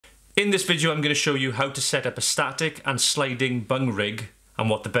In this video I'm going to show you how to set up a static and sliding bung rig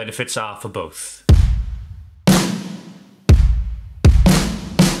and what the benefits are for both.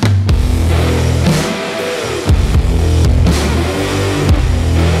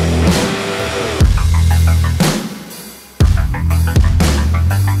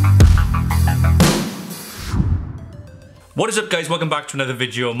 What is up guys, welcome back to another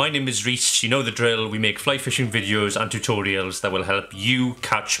video. My name is Rhys, you know the drill, we make fly fishing videos and tutorials that will help you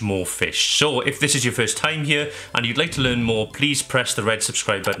catch more fish. So if this is your first time here and you'd like to learn more, please press the red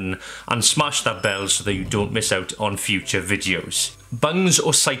subscribe button and smash that bell so that you don't miss out on future videos. Bungs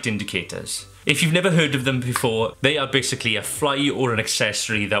or sight indicators. If you've never heard of them before, they are basically a fly or an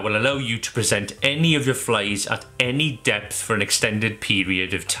accessory that will allow you to present any of your flies at any depth for an extended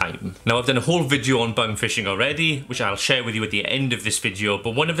period of time. Now I've done a whole video on bung fishing already, which I'll share with you at the end of this video,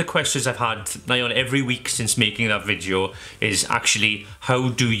 but one of the questions I've had nigh on every week since making that video is actually, how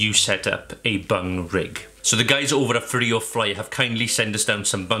do you set up a bung rig? So the guys over at For Your Fly have kindly sent us down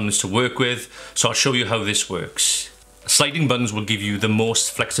some bungs to work with, so I'll show you how this works. Sliding bungs will give you the most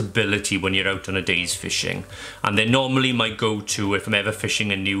flexibility when you're out on a day's fishing, and they're normally my go-to if I'm ever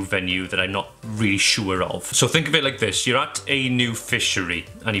fishing a new venue that I'm not really sure of. So think of it like this, you're at a new fishery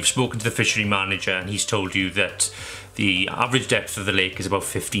and you've spoken to the fishery manager and he's told you that the average depth of the lake is about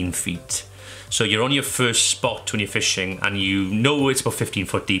 15 feet. So you're on your first spot when you're fishing and you know it's about 15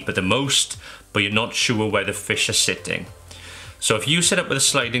 foot deep at the most, but you're not sure where the fish are sitting. So if you set up with a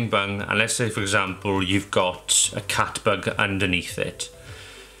sliding bung, and let's say for example you've got a cat bug underneath it,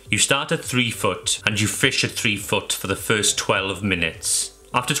 you start at 3 foot and you fish at 3 foot for the first 12 minutes.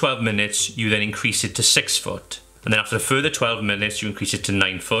 After 12 minutes you then increase it to 6 foot, and then after a further 12 minutes you increase it to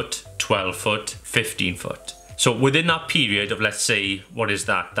 9 foot, 12 foot, 15 foot. So within that period of, let's say, what is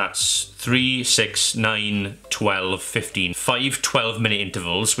that? That's 3, 6, 9, 12, 15, 5 12-minute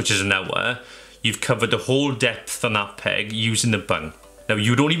intervals, which is an hour. You've covered the whole depth on that peg using the bung. Now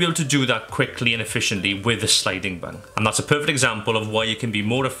you'd only be able to do that quickly and efficiently with a sliding bung. And that's a perfect example of why it can be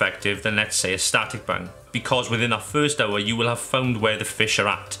more effective than, let's say, a static bung. Because within that first hour you will have found where the fish are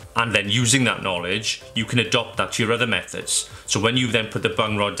at. And then using that knowledge, you can adopt that to your other methods. So when you then put the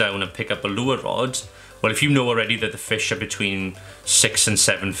bung rod down and pick up a lure rod, well, if you know already that the fish are between 6 and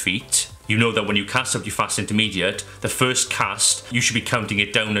 7 feet, you know that when you cast up your fast intermediate, the first cast, you should be counting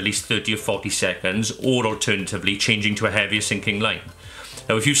it down at least 30 or 40 seconds, or alternatively changing to a heavier sinking line.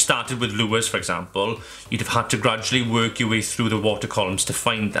 Now if you started with lures, for example, you'd have had to gradually work your way through the water columns to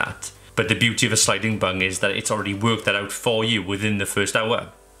find that. But the beauty of a sliding bung is that it's already worked that out for you within the first hour.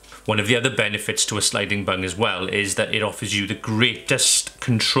 One of the other benefits to a sliding bung as well is that it offers you the greatest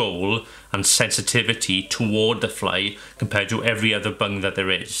control and sensitivity toward the fly compared to every other bung that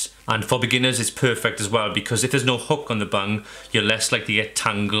there is. And for beginners it's perfect as well, because if there's no hook on the bung, you're less likely to get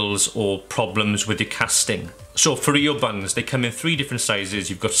tangles or problems with your casting. So for your bungs, they come in 3 different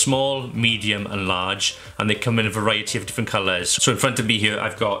sizes. You've got small, medium and large, and they come in a variety of different colours. So in front of me here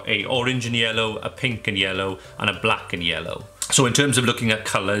I've got a orange and yellow, a pink and yellow and a black and yellow. So in terms of looking at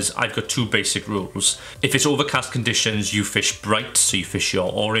colours, I've got 2 basic rules. If it's overcast conditions, you fish bright, so you fish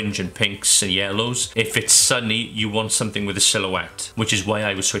your orange and pinks and yellows. If it's sunny, you want something with a silhouette, which is why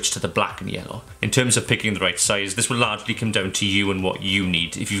I would switch to the black and yellow. In terms of picking the right size, this will largely come down to you and what you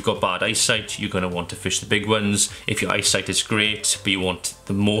need. If you've got bad eyesight, you're going to want to fish the big ones. If your eyesight is great, but you want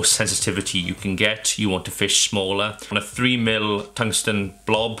the most sensitivity you can get, you want to fish smaller. On a 3mm tungsten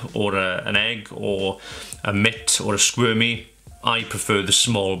blob, or an egg, or a mitt, or a squirmy, I prefer the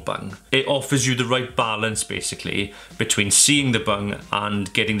small bung. It offers you the right balance basically between seeing the bung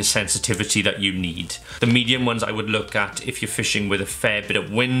and getting the sensitivity that you need. The medium ones I would look at if you're fishing with a fair bit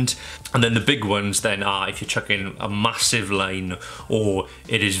of wind, and then the big ones then are if you're chucking a massive line or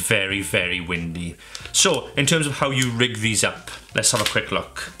it is very, very windy. So in terms of how you rig these up, let's have a quick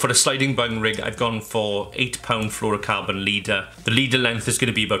look. For a sliding bung rig, I've gone for 8-pound fluorocarbon leader. The leader length is going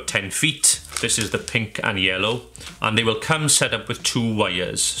to be about 10 feet. This is the pink and yellow, and they will come set up with 2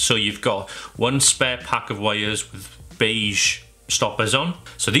 wires. So you've got 1 spare pack of wires with beige stoppers on.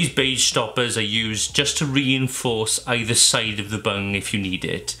 So these beige stoppers are used just to reinforce either side of the bung if you need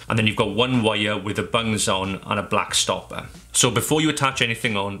it. And then you've got 1 wire with the bungs on and a black stopper. So before you attach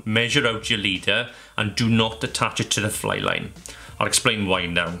anything on, measure out your leader and do not attach it to the fly line. I'll explain why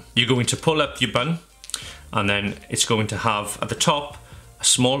now. You're going to pull up your bung, and then it's going to have at the top a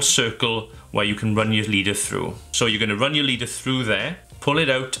small circle where you can run your leader through. So you're going to run your leader through there, pull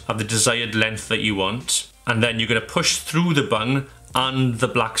it out at the desired length that you want, and then you're going to push through the bung and the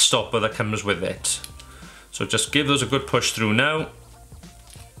black stopper that comes with it. So just give those a good push through now.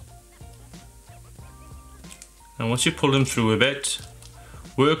 And once you pull them through a bit,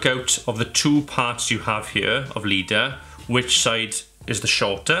 work out of the two parts you have here of leader, which side is the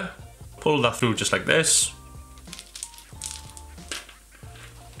shorter. Pull that through just like this.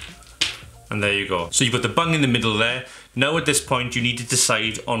 And there you go. So you've got the bung in the middle there. Now at this point you need to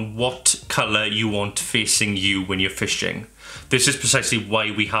decide on what colour you want facing you when you're fishing. This is precisely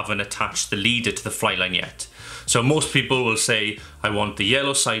why we haven't attached the leader to the fly line yet. So most people will say, I want the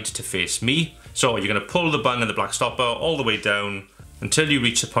yellow side to face me. So you're going to pull the bung and the black stopper all the way down until you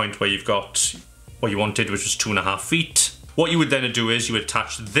reach the point where you've got what you wanted, which was 2.5 feet. What you would then do is you would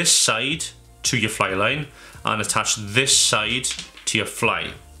attach this side to your fly line and attach this side to your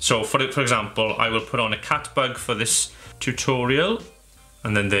fly. So for example, I will put on a cat bug for this tutorial,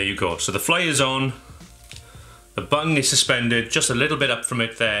 and then there you go. So the fly is on, the bung is suspended just a little bit up from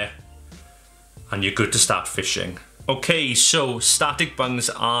it there, and you're good to start fishing. Okay, so static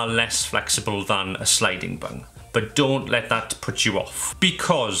bungs are less flexible than a sliding bung, but don't let that put you off,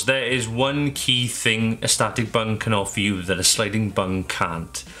 because there is one key thing a static bung can offer you that a sliding bung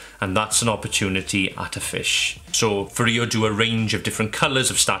can't, and that's an opportunity at a fish. So for you, do a range of different colours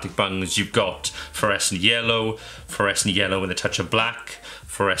of static bungs. You've got fluorescent yellow with a touch of black,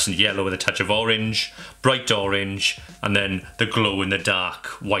 fluorescent yellow with a touch of orange, bright orange, and then the glow in the dark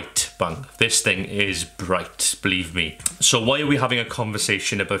white bung. This thing is bright, believe me. So why are we having a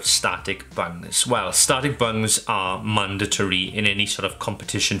conversation about static bungs? Well, static bungs are mandatory in any sort of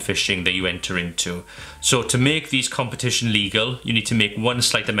competition fishing that you enter into. So to make these competition legal, you need to make one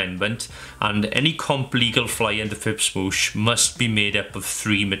slight amendment, and any comp legal fly in the Fib Smoosh must be made up of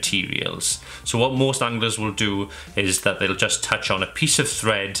 3 materials. So what most anglers will do is that they'll just touch on a piece of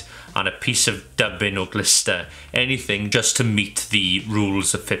thread and a piece of dubbing or glister, anything just to meet the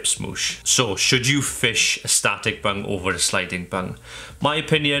rules of Fib Smoosh. So should you fish a static bung over a sliding bung? My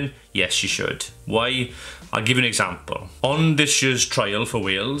opinion, yes you should. Why? I'll give you an example. On this year's trial for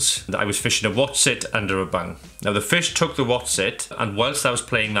Wales, I was fishing a whatsit under a bung. Now the fish took the whatsit, and whilst I was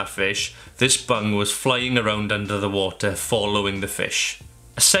playing that fish, this bung was flying around under the water following the fish.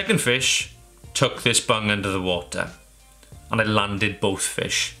 A second fish took this bung under the water, and I landed both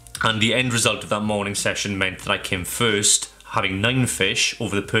fish. And the end result of that morning session meant that I came first, having 9 fish,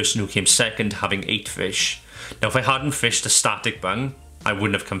 over the person who came second, having 8 fish. Now if I hadn't fished a static bung, I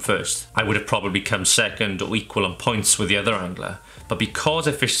wouldn't have come first. I would have probably come second or equal on points with the other angler. But because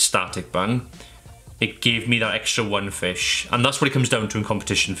I fished a static bung, it gave me that extra 1 fish. And that's what it comes down to in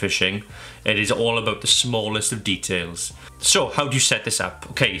competition fishing. It is all about the smallest of details. So how do you set this up?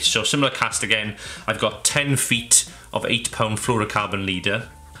 Okay, so similar cast again. I've got 10 feet of 8-pound fluorocarbon leader.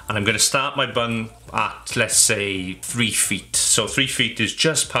 And I'm going to start my bung at, let's say, 3 feet. So 3 feet is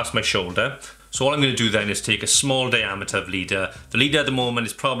just past my shoulder. So all I'm going to do then is take a small diameter of leader. The leader at the moment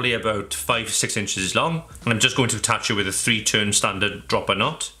is probably about 5 to 6 inches long. And I'm just going to attach it with a 3-turn standard dropper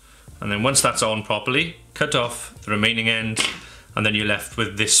knot. And then once that's on properly, cut off the remaining end. And then you're left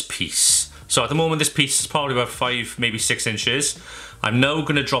with this piece. So at the moment this piece is probably about 5, maybe 6 inches. I'm now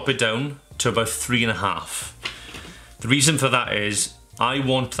going to drop it down to about 3.5. The reason for that is I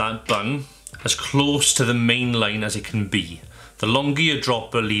want that bung as close to the main line as it can be. The longer your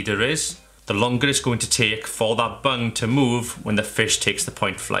dropper leader is, the longer it's going to take for that bung to move when the fish takes the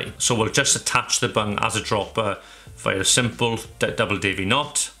point fly. So we'll just attach the bung as a dropper via a simple double davy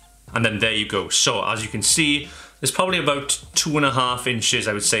knot, and then there you go. So as you can see, there's probably about 2.5 inches,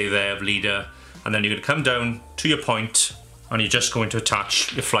 I would say, there of leader, and then you're going to come down to your point and you're just going to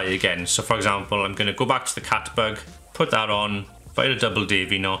attach your fly again. So for example, I'm going to go back to the cat bug, put that on via a double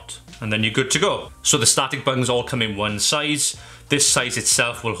davy knot, and then you're good to go. So the static bungs all come in one size. This size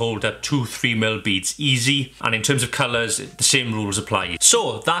itself will hold up 2 3mm beads easy, and in terms of colours, the same rules apply.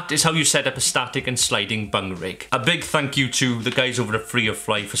 So that is how you set up a static and sliding bung rig. A big thank you to the guys over at Free of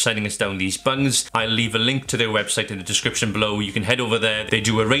Fly for sending us down these bungs. I'll leave a link to their website in the description below. You can head over there. They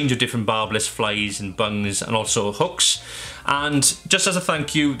do a range of different barbless flies and bungs and also hooks. And just as a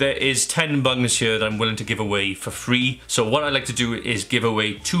thank you, there is 10 bungs here that I'm willing to give away for free. So what I'd like to do is give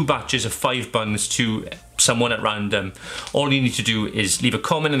away 2 batches of 5 bungs to someone at random. All you need to do is leave a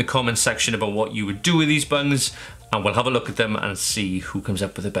comment in the comment section about what you would do with these bungs, and we'll have a look at them and see who comes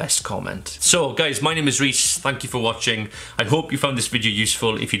up with the best comment. So guys, my name is Rhys. Thank you for watching. I hope you found this video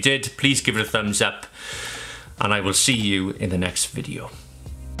useful. If you did, please give it a thumbs up, and I will see you in the next video.